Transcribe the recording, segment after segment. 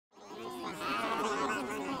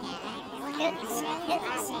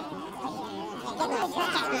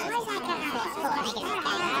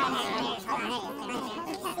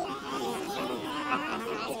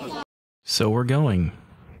So we're going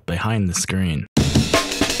behind the screen.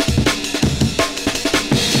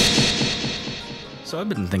 So I've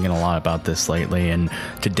been thinking a lot about this lately, and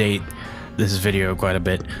to date, this video quite a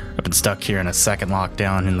bit. I've been stuck here in a second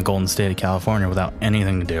lockdown in the Golden State of California without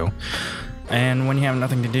anything to do. And when you have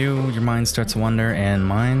nothing to do, your mind starts to wander, and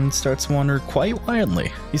mine starts to wander quite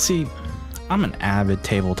wildly. You see, I'm an avid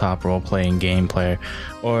tabletop role-playing game player,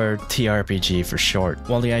 or TRPG for short.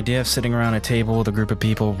 While the idea of sitting around a table with a group of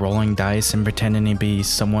people rolling dice and pretending to be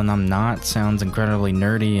someone I'm not sounds incredibly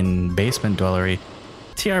nerdy and basement dwellery,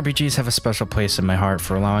 TRPGs have a special place in my heart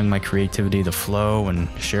for allowing my creativity to flow and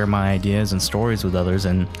share my ideas and stories with others,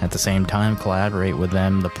 and at the same time collaborate with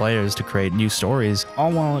them, the players, to create new stories,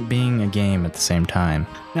 all while it being a game at the same time.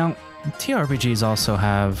 Now, TRPGs also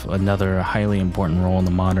have another highly important role in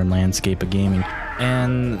the modern landscape of gaming,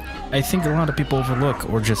 and I think a lot of people overlook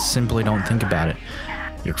or just simply don't think about it.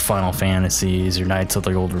 Your Final Fantasies, your Knights of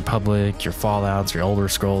the Old Republic, your Fallouts, your Elder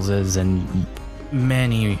Scrolls, and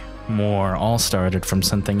many more all started from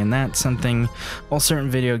something, and that something, while certain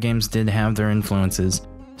video games did have their influences,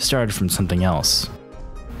 started from something else: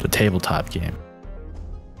 the tabletop game.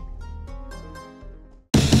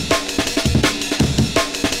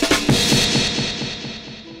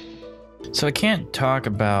 So I can't talk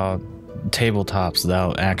about tabletops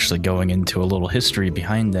without actually going into a little history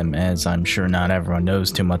behind them, as I'm sure not everyone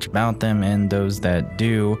knows too much about them, and those that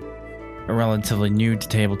do are relatively new to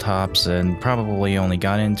tabletops and probably only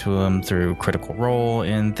got into them through Critical Role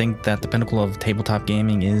and think that the pinnacle of tabletop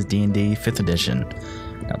gaming is D&D 5th edition.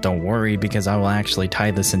 Now don't worry, because I will actually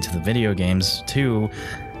tie this into the video games too,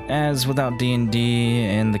 as without D&D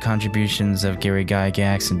and the contributions of Gary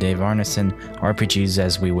Gygax and Dave Arneson, RPGs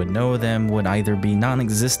as we would know them would either be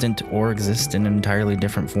non-existent or exist in an entirely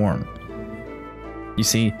different form. You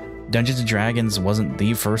see, Dungeons & Dragons wasn't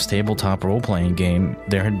the first tabletop role-playing game.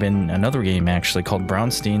 There had been another game actually called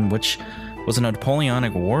Braunstein, which was a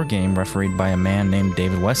Napoleonic war game refereed by a man named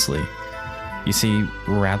David Wesley. You see,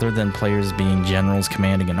 rather than players being generals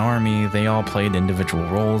commanding an army, they all played individual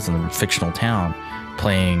roles in a fictional town,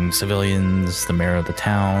 playing civilians, the mayor of the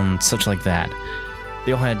town, such like that.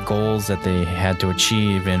 They all had goals that they had to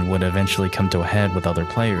achieve and would eventually come to a head with other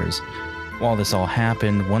players. While this all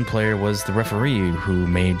happened, one player was the referee who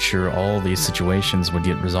made sure all these situations would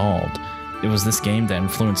get resolved. It was this game that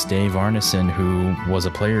influenced Dave Arneson, who was a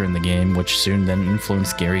player in the game, which soon then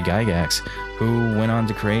influenced Gary Gygax, who went on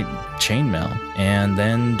to create Chainmail, and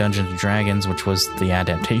then Dungeons & Dragons, which was the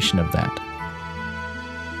adaptation of that.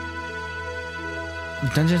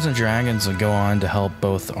 Dungeons & Dragons would go on to help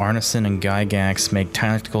both Arneson and Gygax make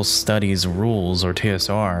Tactical Studies Rules, or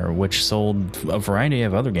TSR, which sold a variety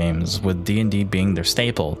of other games, with D&D being their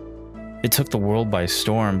staple. It took the world by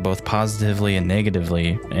storm, both positively and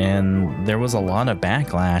negatively, and there was a lot of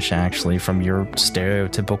backlash, actually, from your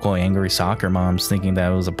stereotypical angry soccer moms thinking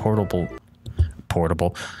that it was a portal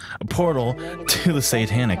to the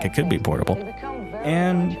satanic. It could be portable.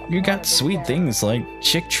 And you got sweet things like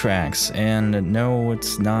chick tracks, and no,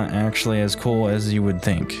 it's not actually as cool as you would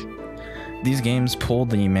think. These games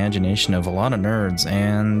pulled the imagination of a lot of nerds,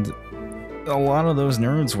 and a lot of those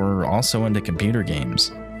nerds were also into computer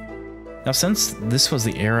games. Now, since this was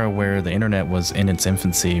the era where the internet was in its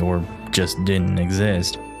infancy, or just didn't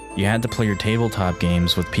exist, you had to play your tabletop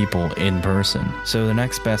games with people in person. So the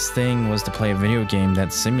next best thing was to play a video game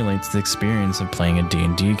that simulates the experience of playing a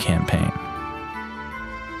D&D campaign.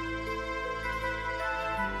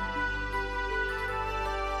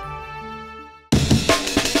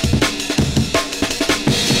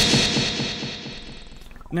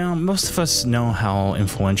 Now, most of us know how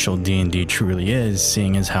influential D&D truly is,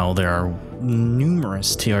 seeing as how there are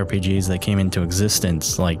numerous TRPGs that came into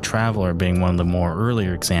existence, like Traveler being one of the more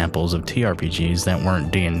earlier examples of TRPGs that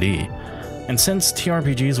weren't D&D. And since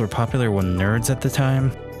TRPGs were popular with nerds at the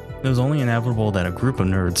time, it was only inevitable that a group of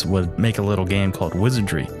nerds would make a little game called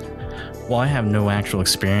Wizardry. While I have no actual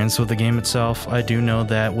experience with the game itself, I do know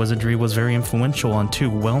that Wizardry was very influential on two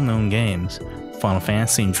well-known games, Final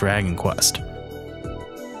Fantasy and Dragon Quest.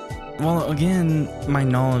 Well, again, my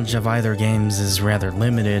knowledge of either games is rather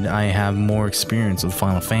limited. I have more experience with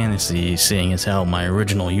Final Fantasy, seeing as how my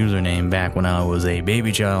original username back when I was a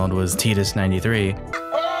baby child was Titus93.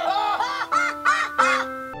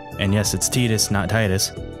 And yes, it's Titus, not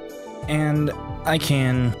Titus. And I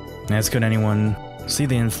can, as could anyone, see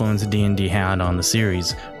the influence D&D had on the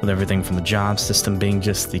series, with everything from the job system being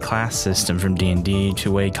just the class system from D&D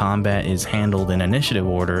to way combat is handled in initiative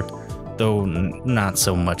order, though not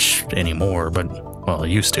so much anymore, but, well, it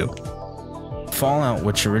used to. Fallout,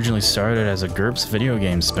 which originally started as a GURPS video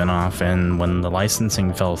game spinoff, and when the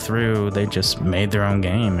licensing fell through, they just made their own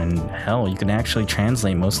game, and hell, you can actually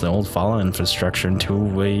translate most of the old Fallout infrastructure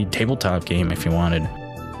into a tabletop game if you wanted.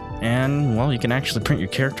 And, well, you can actually print your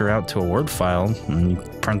character out to a Word file, and you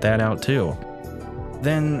print that out too.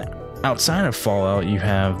 Then, outside of Fallout, you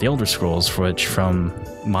have the Elder Scrolls, which, from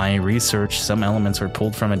my research, some elements were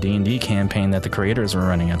pulled from a D&D campaign that the creators were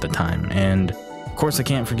running at the time, and of course, I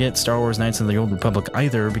can't forget Star Wars Knights of the Old Republic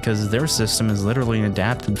either, because their system is literally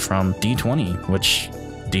adapted from D20, which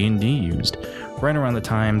D&D used. Right around the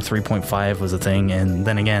time 3.5 was a thing, and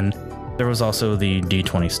then again, there was also the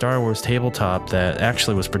D20 Star Wars tabletop that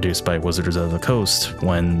actually was produced by Wizards of the Coast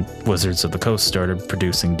when Wizards of the Coast started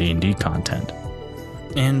producing D&D content.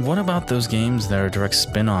 And what about those games that are direct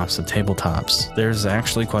spin-offs of tabletops? There's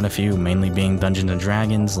actually quite a few, mainly being Dungeons &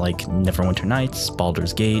 Dragons like Neverwinter Nights,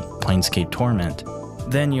 Baldur's Gate, Planescape Torment.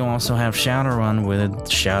 Then you also have Shadowrun with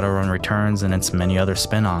Shadowrun Returns and its many other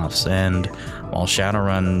spin-offs, and while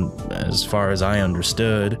Shadowrun, as far as I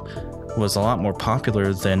understood, was a lot more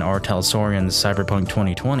popular than R. Talsorian's Cyberpunk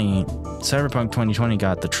 2020, Cyberpunk 2020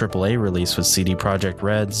 got the AAA release with CD Projekt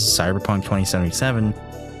Red's Cyberpunk 2077,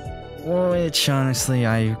 which honestly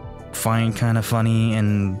I find kind of funny,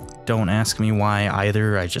 and don't ask me why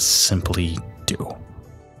either, I just simply do.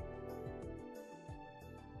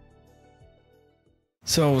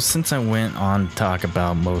 So since I went on to talk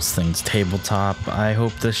about most things tabletop, I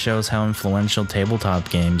hope this shows how influential tabletop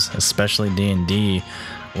games, especially D&D,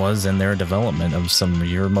 was in their development of some of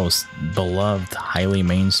your most beloved, highly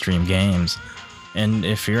mainstream games. And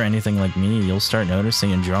if you're anything like me, you'll start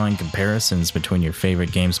noticing and drawing comparisons between your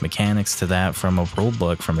favorite game's mechanics to that from a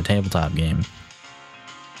rulebook from a tabletop game.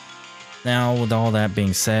 Now, with all that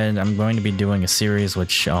being said, I'm going to be doing a series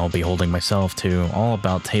which I'll be holding myself to, all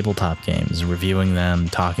about tabletop games, reviewing them,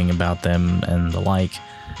 talking about them, and the like.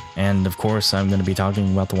 And of course, I'm going to be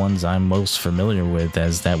talking about the ones I'm most familiar with,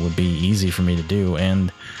 as that would be easy for me to do,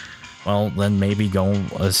 and, well, then maybe go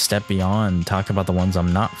a step beyond, talk about the ones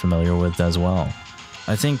I'm not familiar with as well.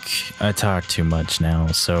 I think I talked too much now,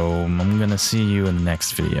 so I'm going to see you in the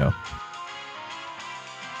next video.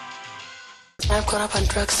 I've gone up on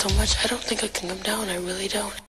drugs so much, I don't think I can come down, I really don't.